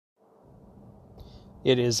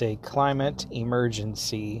It is a climate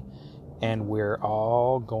emergency, and we're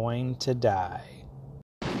all going to die.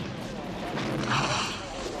 Be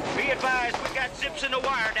advised, we got zips in the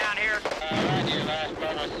wire down here. Roger, last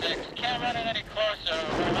Bravo 6. Can't run it any closer.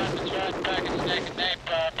 We're about to try and back and snake and nape,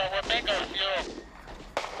 but we're bingo fuel.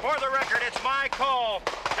 For the record, it's my call.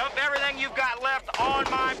 Dump everything you've got left on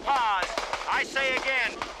my pod. I say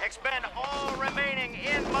again, expend all remaining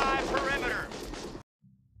in my perimeter.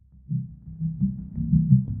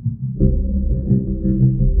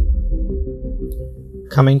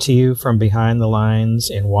 Coming to you from behind the lines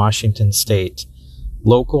in Washington State,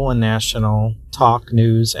 local and national talk,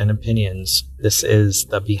 news, and opinions. This is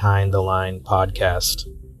the Behind the Line podcast.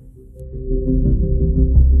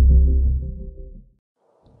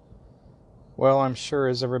 Well, I'm sure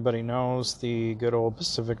as everybody knows, the good old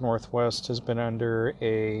Pacific Northwest has been under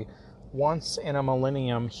a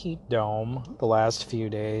once-in-a-millennium heat dome the last few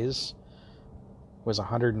days. It was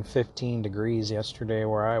 115 degrees yesterday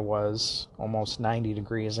where I was, almost 90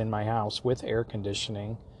 degrees in my house with air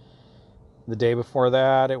conditioning. The day before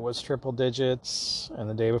that, it was triple digits, and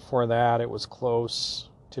the day before that, it was close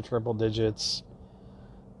to triple digits.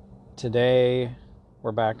 Today,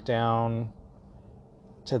 we're back down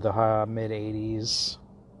to the mid-80s,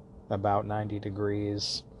 about 90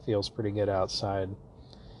 degrees. Feels pretty good outside.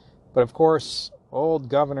 But of course, old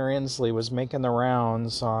Governor Inslee was making the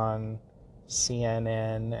rounds on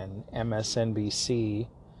CNN and MSNBC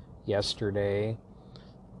yesterday,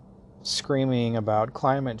 screaming about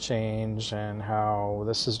climate change and how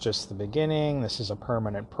this is just the beginning, this is a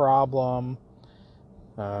permanent problem.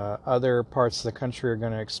 Other parts of the country are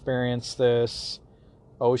going to experience this.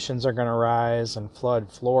 Oceans are going to rise and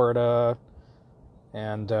flood Florida,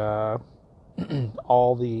 and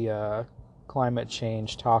all the climate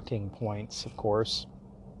change talking points, of course.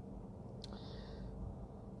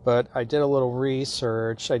 But I did a little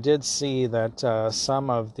research. I did see that some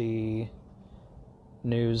of the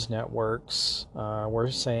news networks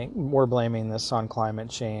were blaming this on climate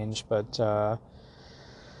change, but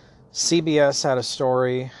CBS had a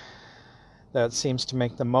story that seems to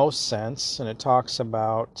make the most sense, and it talks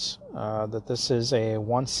about that this is a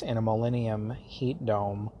once-in-a-millennium heat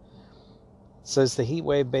dome. It says the heat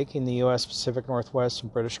wave baking the U.S. Pacific Northwest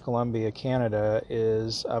and British Columbia, Canada,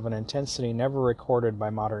 is of an intensity never recorded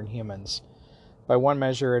by modern humans. By one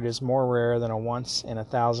measure, it is more rare than a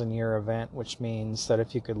once-in-a-thousand-year event, which means that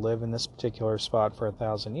if you could live in this particular spot for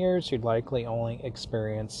 1,000 years, you'd likely only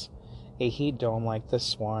experience a heat dome like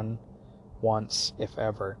this one once, if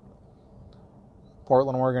ever.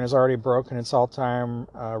 Portland, Oregon has already broken its all-time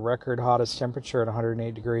record hottest temperature at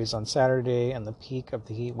 108 degrees on Saturday, and the peak of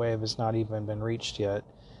the heat wave has not even been reached yet.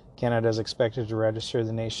 Canada is expected to register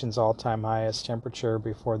the nation's all-time highest temperature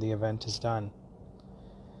before the event is done.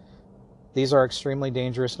 These are extremely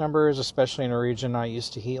dangerous numbers, especially in a region not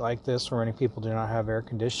used to heat like this, where many people do not have air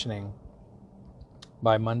conditioning.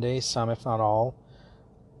 By Monday, some, if not all,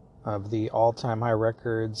 of the all-time high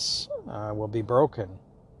records will be broken.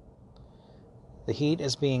 The heat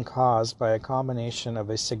is being caused by a combination of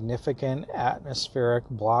a significant atmospheric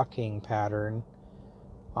blocking pattern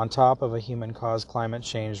on top of a human-caused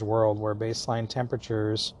climate-changed world where baseline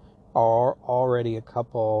temperatures are already a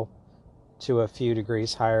couple to a few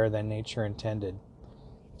degrees higher than nature intended.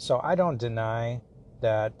 So I don't deny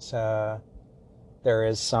that there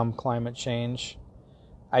is some climate change.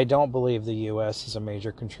 I don't believe the U.S. is a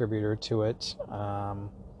major contributor to it.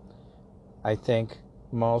 I think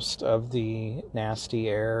most of the nasty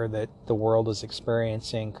air that the world is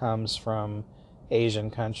experiencing comes from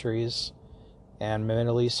Asian countries and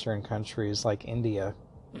Middle Eastern countries like India,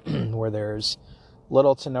 where there's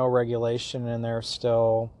little to no regulation and they're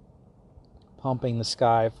still pumping the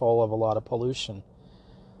sky full of a lot of pollution.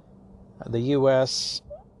 The U.S.,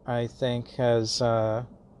 I think, has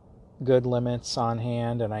good limits on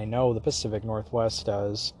hand, and I know the Pacific Northwest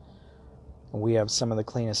does. We have some of the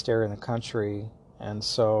cleanest air in the country. And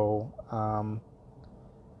so,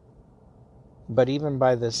 but even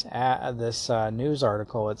by this news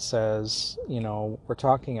article, it says, we're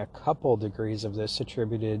talking a couple degrees of this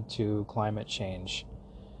attributed to climate change.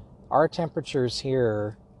 Our temperatures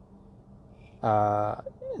here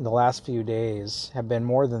in the last few days have been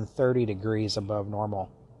more than 30 degrees above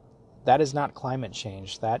normal. That is not climate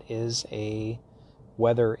change. That is a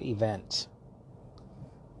weather event.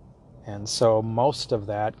 And so most of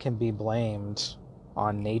that can be blamed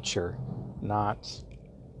on nature, not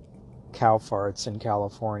cow farts in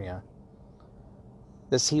California.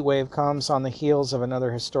 This heat wave comes on the heels of another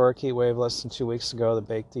historic heat wave less than 2 weeks ago that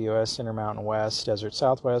baked the U.S. Intermountain West, Desert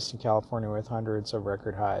Southwest, and California with hundreds of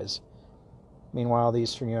record highs. Meanwhile, the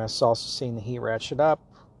eastern U.S. is also seeing the heat ratchet up,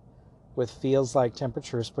 with feels like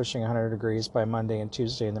temperatures pushing 100 degrees by Monday and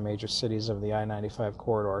Tuesday in the major cities of the I-95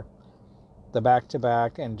 corridor. The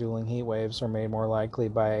back-to-back and dueling heat waves are made more likely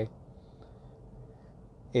by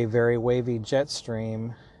a very wavy jet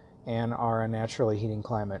stream and are a naturally heating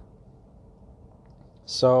climate.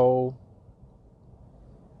 So,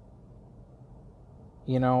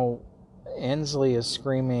 Inslee is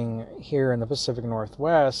screaming here in the Pacific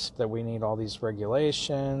Northwest that we need all these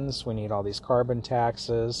regulations, we need all these carbon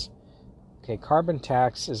taxes. Okay, carbon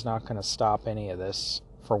tax is not going to stop any of this,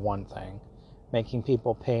 for one thing. Making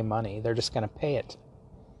people pay money. They're just going to pay it.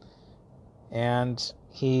 And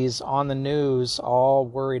he's on the news all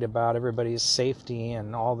worried about everybody's safety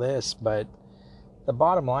and all this, but the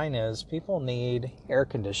bottom line is people need air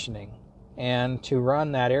conditioning. And to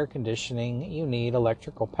run that air conditioning, you need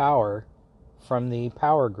electrical power from the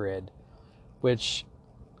power grid, which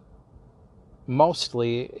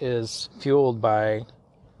mostly is fueled by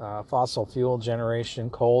fossil fuel generation,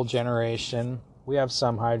 coal generation. We have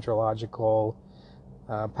some hydrological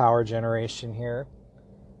power generation here.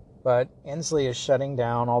 But Inslee is shutting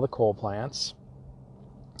down all the coal plants.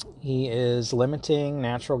 He is limiting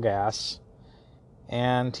natural gas.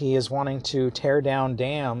 And he is wanting to tear down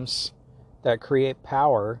dams that create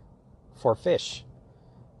power for fish.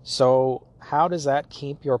 So how does that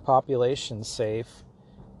keep your population safe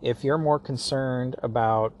if you're more concerned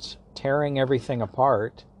about tearing everything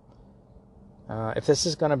apart? If this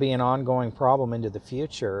is going to be an ongoing problem into the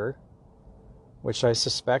future, which I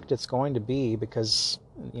suspect it's going to be because,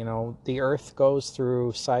 the Earth goes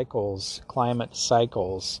through cycles, climate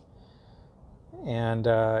cycles. And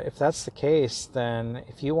if that's the case, then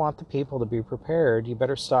if you want the people to be prepared, you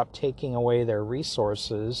better stop taking away their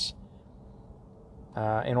resources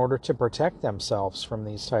in order to protect themselves from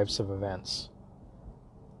these types of events.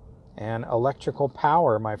 And electrical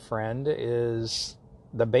power, my friend, is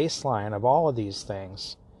the baseline of all of these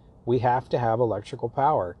things. We have to have electrical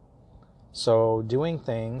power. So doing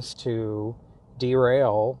things to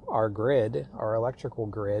derail our grid, our electrical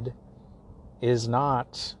grid, is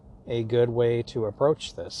not a good way to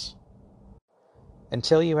approach this.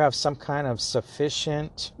 Until you have some kind of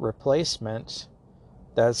sufficient replacement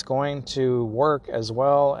that's going to work as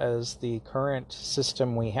well as the current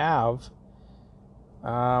system we have,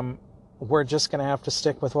 we're just going to have to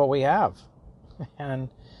stick with what we have. And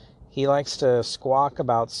he likes to squawk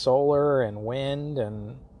about solar and wind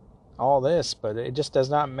and all this, but it just does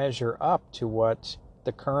not measure up to what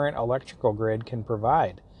the current electrical grid can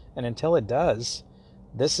provide. And until it does,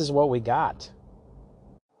 this is what we got.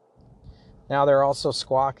 Now they're also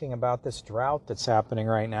squawking about this drought that's happening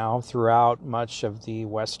right now throughout much of the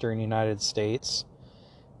western United States.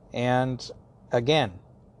 And again,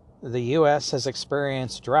 the U.S. has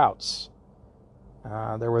experienced droughts.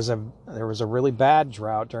 There was a really bad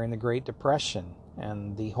drought during the Great Depression,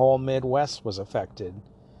 and the whole Midwest was affected.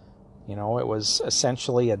 It was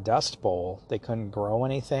essentially a dust bowl. They couldn't grow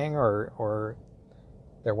anything, or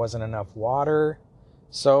there wasn't enough water.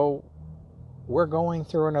 So we're going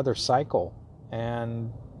through another cycle,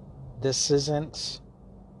 and this isn't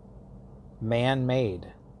man-made.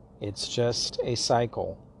 It's just a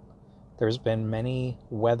cycle. There's been many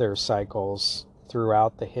weather cycles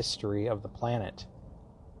throughout the history of the planet.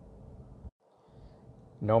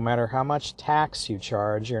 No matter how much tax you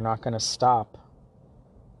charge, you're not going to stop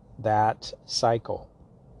that cycle.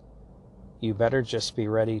 You better just be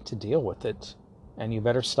ready to deal with it. And you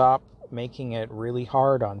better stop making it really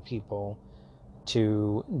hard on people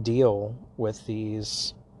to deal with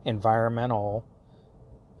these environmental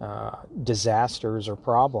disasters or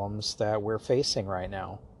problems that we're facing right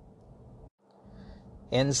now.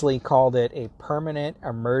 Inslee called it a permanent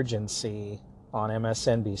emergency on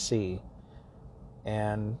MSNBC.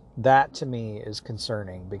 And that to me is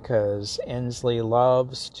concerning because Inslee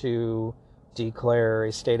loves to declare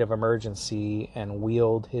a state of emergency and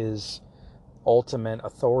wield his ultimate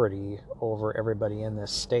authority over everybody in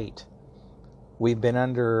this state. We've been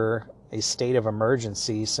under a state of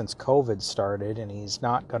emergency since COVID started, and he's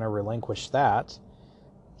not going to relinquish that.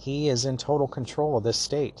 He is in total control of this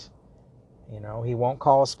state. He won't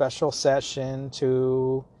call a special session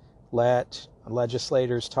to let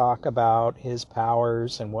legislators talk about his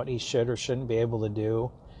powers and what he should or shouldn't be able to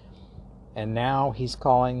do. And now he's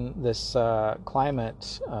calling this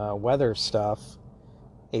climate weather stuff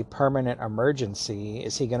a permanent emergency.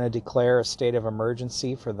 Is he going to declare a state of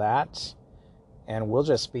emergency for that? And we'll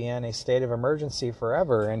just be in a state of emergency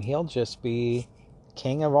forever, and he'll just be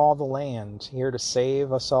king of all the land, here to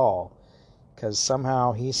save us all. Because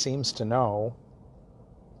somehow he seems to know,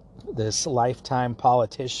 this lifetime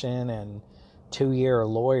politician and 2-year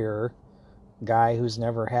lawyer, guy who's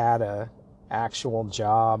never had a actual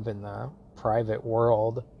job in the private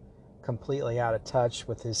world, completely out of touch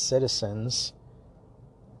with his citizens,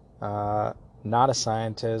 not a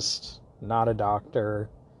scientist, not a doctor,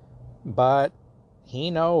 but he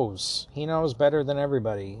knows better than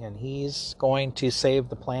everybody, and he's going to save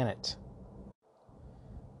the planet.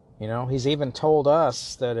 You know, he's even told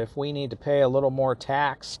us that if we need to pay a little more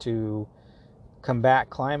tax to combat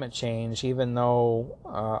climate change, even though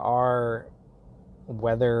our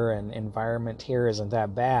weather and environment here isn't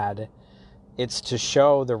that bad, it's to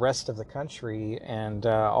show the rest of the country and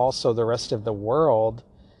also the rest of the world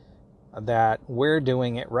that we're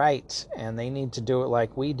doing it right, and they need to do it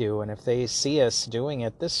like we do. And if they see us doing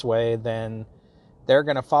it this way, then they're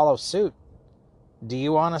going to follow suit. Do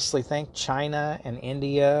you honestly think China and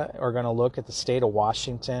India are going to look at the state of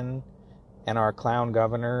Washington and our clown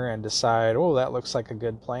governor and decide, oh, that looks like a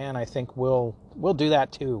good plan? I think we'll do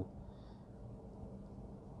that too.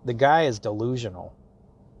 The guy is delusional.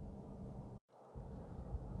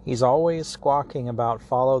 He's always squawking about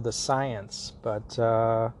follow the science,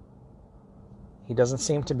 but he doesn't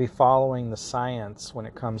seem to be following the science when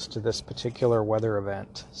it comes to this particular weather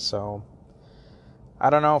event. So I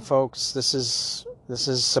don't know, folks. This is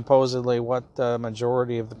supposedly what the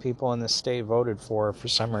majority of the people in this state voted for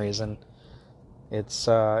some reason. It's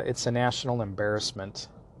a national embarrassment.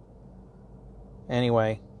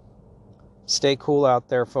 Anyway, stay cool out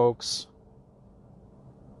there, folks.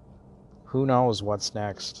 Who knows what's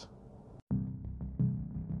next?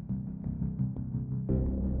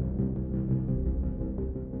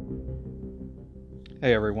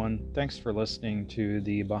 Hey everyone, thanks for listening to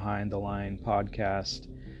the Behind the Line podcast.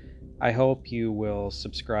 I hope you will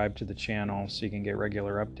subscribe to the channel so you can get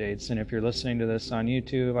regular updates. And if you're listening to this on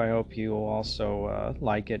YouTube, I hope you will also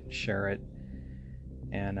like it, share it,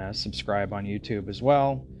 and subscribe on YouTube as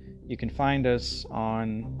well. You can find us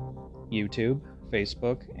on YouTube,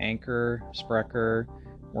 Facebook, Anchor, Spreaker.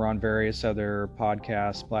 We're on various other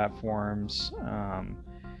podcast platforms.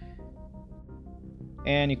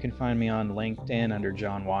 And you can find me on LinkedIn under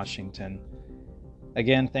John Washington.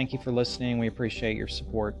 Again, thank you for listening. We appreciate your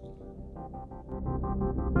support.